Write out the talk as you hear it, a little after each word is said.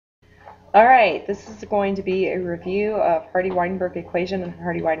All right, this is going to be a review of Hardy-Weinberg equation and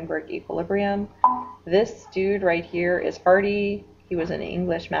Hardy-Weinberg equilibrium. This dude right here is Hardy. He was an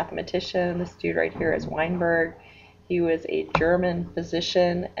English mathematician. This dude right here is Weinberg. He was a German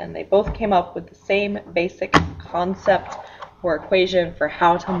physician, and they both came up with the same basic concept or equation for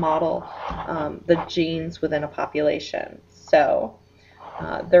how to model the genes within a population. So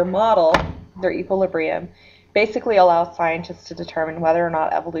their model, their equilibrium, basically allows scientists to determine whether or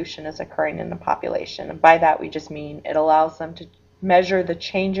not evolution is occurring in the population. And by that we just mean it allows them to measure the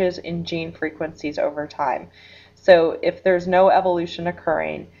changes in gene frequencies over time. So if there's no evolution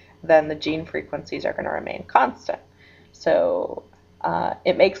occurring, then the gene frequencies are going to remain constant. So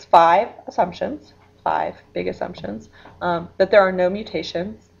it makes five big assumptions, that there are no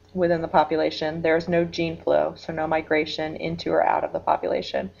mutations within the population, there's no gene flow, so no migration into or out of the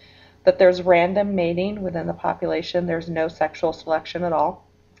population, that there's random mating within the population, there's no sexual selection at all,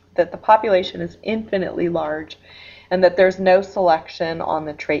 that the population is infinitely large, and that there's no selection on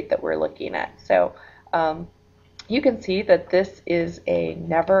the trait that we're looking at. So you can see that this is a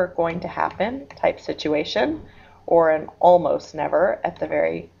never going to happen type situation, or an almost never at the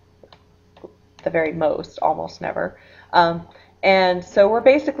very most, almost never. And so we're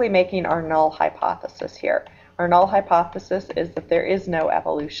basically making our null hypothesis here. Our null hypothesis is that there is no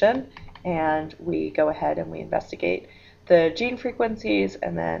evolution, and we go ahead and we investigate the gene frequencies,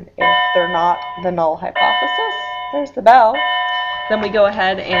 and then if they're not the null hypothesis, there's the bell, then we go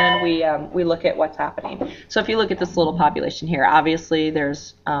ahead and we look at what's happening. So if you look at this little population here, obviously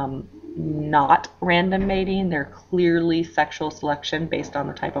there's not random mating. They're clearly sexual selection based on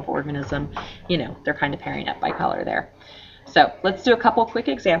the type of organism. You know, they're kind of pairing up by color there. So let's do a couple quick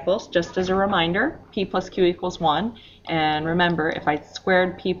examples just as a reminder. P plus Q equals 1. And remember, if I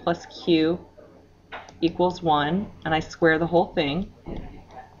squared P plus Q equals 1 and I square the whole thing,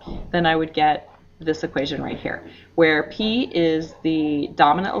 then I would get this equation right here, where P is the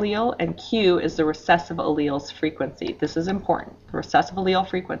dominant allele and Q is the recessive allele's frequency. This is important, the recessive allele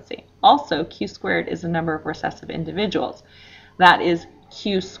frequency. Also, Q squared is the number of recessive individuals. That is,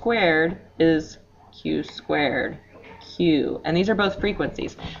 Q squared is Q squared. Q, and these are both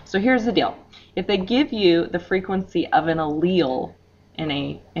frequencies. So here's the deal. If they give you the frequency of an allele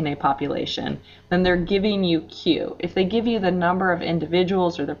in a population, then they're giving you Q. If they give you the number of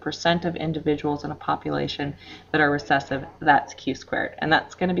individuals or the percent of individuals in a population that are recessive, that's Q squared, and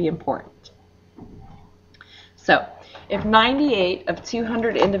that's going to be important. So if 98 of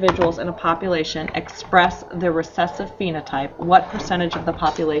 200 individuals in a population express the recessive phenotype, what percentage of the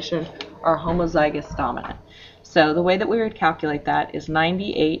population are homozygous dominant? So the way that we would calculate that is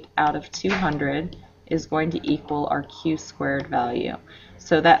 98 out of 200 is going to equal our Q squared value.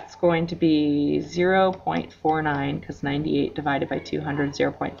 So that's going to be 0.49, because 98 divided by 200,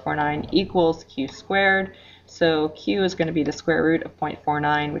 0.49 equals Q squared. So Q is going to be the square root of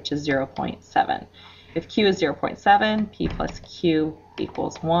 0.49, which is 0.7. If Q is 0.7, P plus Q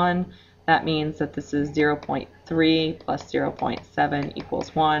equals 1. That means that this is 0.3 plus 0.7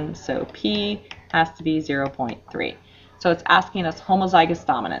 equals 1. So P has to be 0.3. So it's asking us homozygous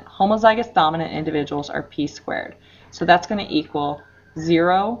dominant. Homozygous dominant individuals are P squared. So that's going to equal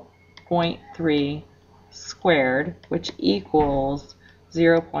 0.3 squared, which equals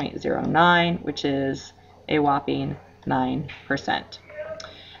 0.09, which is a whopping 9%.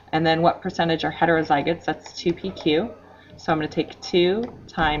 And then what percentage are heterozygotes? That's 2PQ. So I'm going to take 2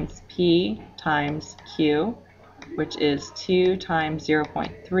 times P times Q, which is 2 times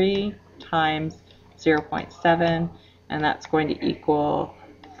 0.3 times 0.7, and that's going to equal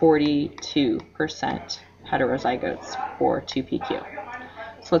 42% heterozygotes for 2PQ.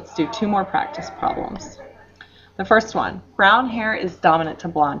 So let's do two more practice problems. The first one, brown hair is dominant to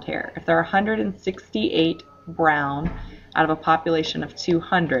blonde hair. If there are 168 brown out of a population of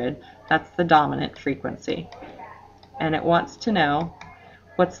 200, that's the dominant frequency. And it wants to know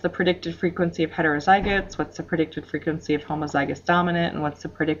what's the predicted frequency of heterozygotes, what's the predicted frequency of homozygous dominant, and what's the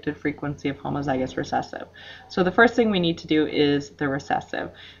predicted frequency of homozygous recessive. So the first thing we need to do is the recessive.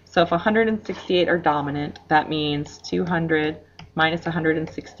 So if 168 are dominant, that means 200 minus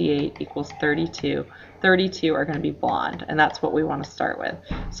 168 equals 32. 32 are going to be blonde, and that's what we want to start with.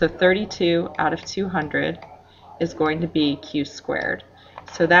 So 32 out of 200 is going to be Q squared.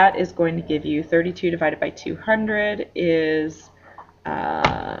 So that is going to give you 32 divided by 200 is,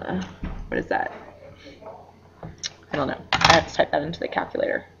 what is that? I don't know. I have to type that into the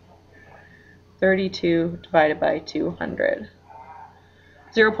calculator. 32 divided by 200.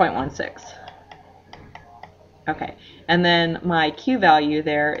 0.16. Okay, and then my Q value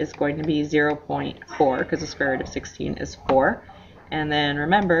there is going to be 0.4, because the square root of 16 is 4. And then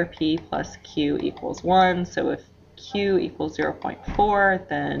remember, P plus Q equals 1. So if Q equals 0.4,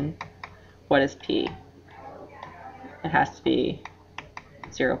 then what is P? It has to be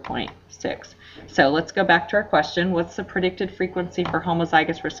 0.6. So let's go back to our question. What's the predicted frequency for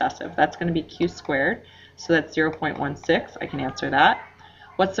homozygous recessive? That's going to be Q squared. So that's 0.16. I can answer that.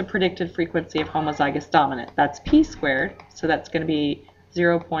 What's the predicted frequency of homozygous dominant? That's P squared. So that's going to be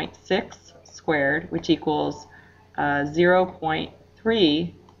 0.6 squared, which equals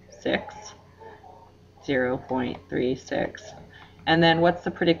 0.36. 0.36. And then what's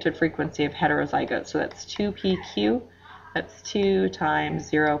the predicted frequency of heterozygote? So that's 2PQ. That's 2 times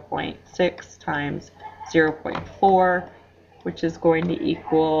 0.6 times 0.4, which is going to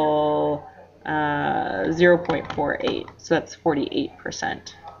equal 0.48. So that's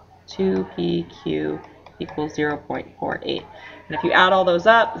 48%. 2PQ equals 0.48. And if you add all those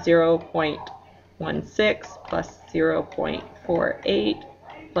up, 0.16 plus 0.48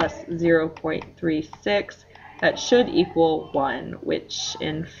 plus 0.36, that should equal 1, which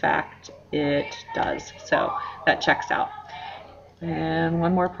in fact it does. So that checks out. And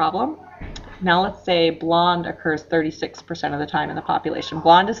one more problem. Now let's say blonde occurs 36% of the time in the population.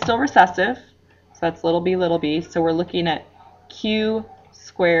 Blonde is still recessive, so that's little b, so we're looking at Q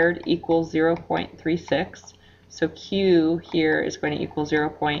squared equals 0.36. So Q here is going to equal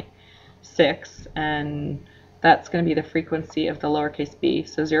 0.6, and that's going to be the frequency of the lowercase b,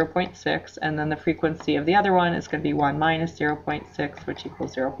 so 0.6, and then the frequency of the other one is going to be 1 minus 0.6, which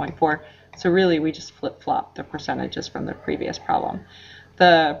equals 0.4. So really we just flip-flop the percentages from the previous problem.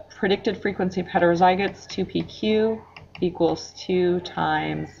 The predicted frequency of heterozygotes, 2PQ, equals 2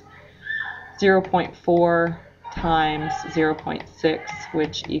 times 0.4 times 0.6,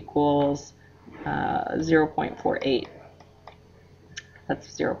 which equals 0.48. That's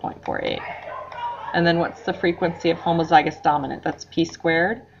 0.48. And then what's the frequency of homozygous dominant? That's P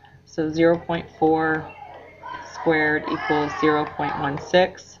squared. So 0.4 squared equals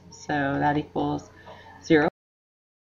 0.16. So that equals 0.